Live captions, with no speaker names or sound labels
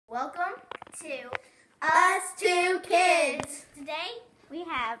to Us Two Kids. Today we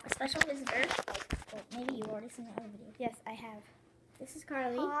have a special visitor. Well, maybe you've already seen the other video. Yes, I have. This is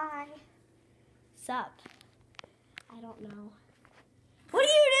Carly. Hi. Sup? I don't know. What are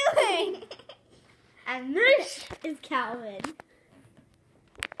you doing? And this is Calvin.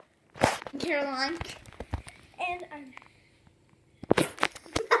 Caroline. And I'm.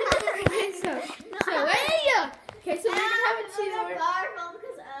 Okay, so we're gonna have a tour. Garfield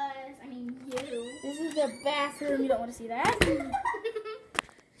because us. I mean you. This is the bathroom. You don't want to see that.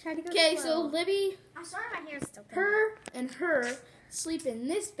 Okay, so Libby, I'm sorry my hair is still her, and her sleep in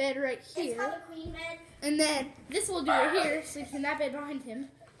this bed right It's here. called the queen bed. And then this little dude right here sleeps in that bed behind him.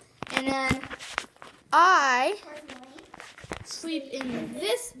 And then I Personally. sleep in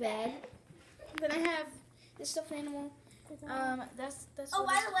this bed. Then I have this stuffed animal. That's. Oh, what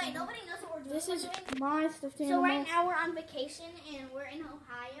by this the way, thing- nobody knows what we're doing. This is We're doing- my stuffed So animal. right now we're on vacation and we're in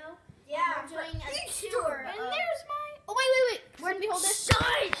Ohio. Yeah, We're doing a tour. And of- there's my. Oh wait. We're Hold this.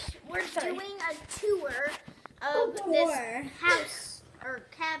 We're Sorry. doing a tour of Tour. this house or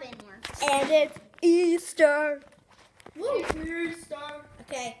cabin or. And it's Easter. Woo. Easter.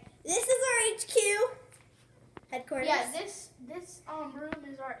 Okay, this is our HQ headquarters. Yeah, this room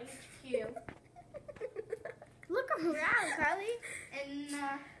is our HQ. Look around, Carly. And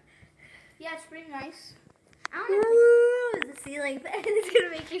yeah, it's pretty nice. I don't know. The ceiling fan is gonna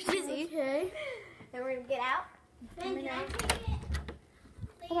make you dizzy. Okay. Then we're gonna get out. Oh my God. Please.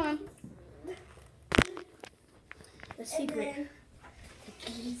 Hold on. The And secret. then- The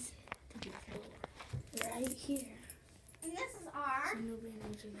keys to the door. Right here. And this is our So nobody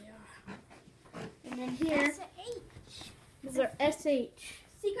knows where they are. And then here SH. is our SH.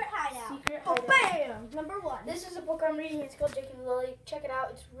 Secret hideout. Secret Oh, hideout. bam! Number one. This is a book I'm reading. It's called Jake and Lily. Check it out.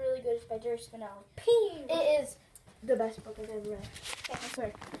 It's really good. It's by Jerry Spinelli. Ping. It is the best book I've ever read. I'm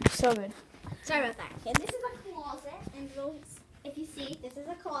sorry. So good. Sorry about that. Okay, this is a closet, and if you see, this is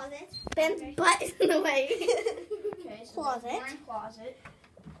a closet. Ben's butt is in the way. Okay, so Closet. we're in closet.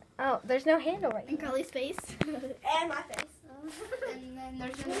 Oh, there's no handle right in Carly's face. And my face. And then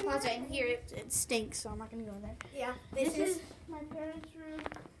there's another closet in here. It stinks, so I'm not going to go in there. Yeah, This is my parents' room.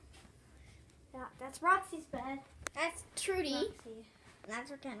 Yeah, that's Roxy's bed. That's Trudy. Roxy. That's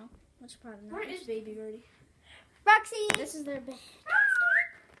her kennel. Which part of Where is Baby Birdie? Roxy? This is their bed.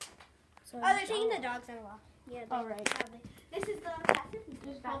 So Oh, they're taking the dogs out of walk. Yeah. All right. Probably. This is the bathroom.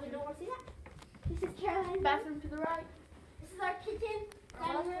 You probably don't want to see that. This is Caroline's Bathroom to the right. This is our kitchen,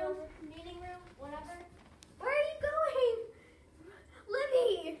 Our dining room, leftover. meeting room, whatever. Where are you going?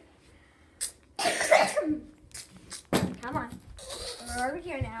 Libby! Come on. We're over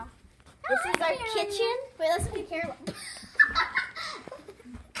here now. This is our kitchen. Wait, let's look at Caroline.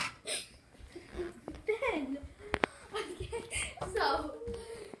 Ben. Okay. So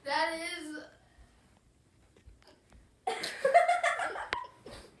that is.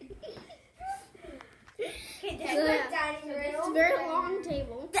 Okay, that's our dining room. It's a very long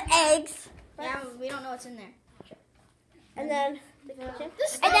table. The eggs. Yeah, we don't know what's in there. And then the kitchen.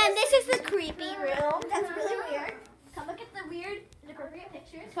 This And then this is the creepy room. That's really weird. Come look at the weird, inappropriate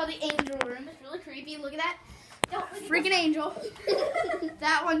pictures. It's called the angel room. It's really creepy. Look at that. Don't look at Freaking angel.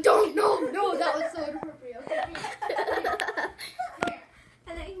 That one. Don't. No, that was so inappropriate. Okay.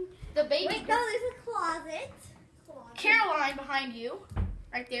 And then, The baby. wait, no, there's a closet. Caroline behind you,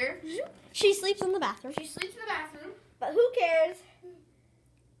 right there. She sleeps in the bathroom. She sleeps in the bathroom. But who cares?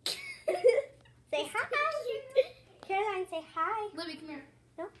 Say hi. Caroline, say hi. Libby, come here.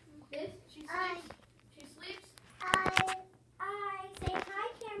 No. This. She sleeps. Hi. She sleeps. Hi. Hi. Say hi,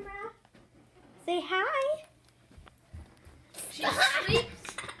 camera. Say hi. She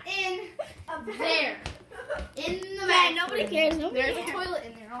sleeps in there. In the Yeah, bathroom. nobody cares. Nobody There's cares. a toilet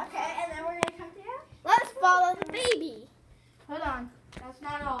in there. Okay, and then we're gonna come down. Let's follow the baby. Hold on. That's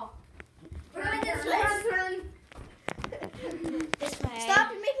not all. We're going this way. Turn. This way.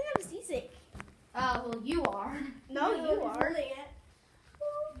 Stop! You're making them seasick. Well, you are. No, you are.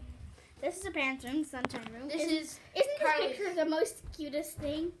 This is a parent's room, sunshine room. This Isn't is this Carly's. picture the most cutest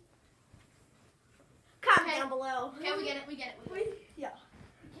thing? Comment Okay. down below. Okay, we get it. Yeah.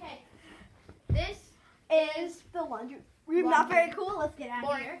 Okay. This Is the laundry room Laundry. not very cool? Let's get out of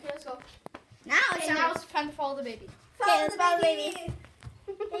boring. here. Okay, let's go. Now it's Okay, now it's time to follow the baby. Okay, let's follow the baby.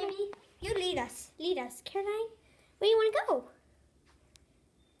 Baby, you lead us. Lead us. Caroline, where do you want to go?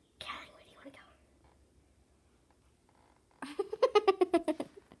 Caroline, where do you want to go?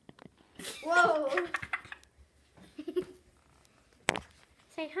 Whoa.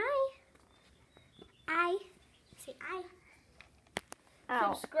 Say hi. I. Say I.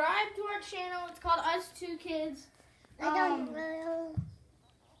 Oh. Subscribe to our channel. It's called Us Two Kids. I don't know.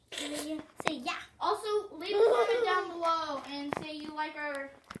 Say and say you like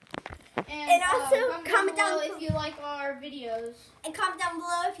our. And also comment down below if you like our videos. And comment down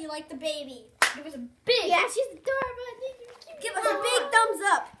below if you like the baby. Give us a big. Yeah, she's adorable. I think you Give us a big thumbs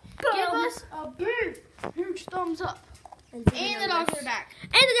up. Give us a big, huge thumbs up. And the dogs are back.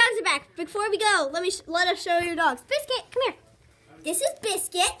 And the dogs are back. Before we go, let us show your dogs. Biscuit, come here. This is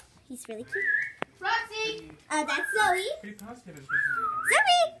Biscuit. He's really cute. Roxy. That's Zoe. Be positive.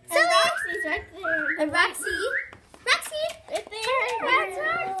 Zoe. And Roxy's right there. And Roxy. Roxy. Right there. That's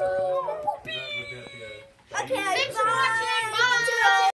Roxy. That would be Okay, Thanks for watching.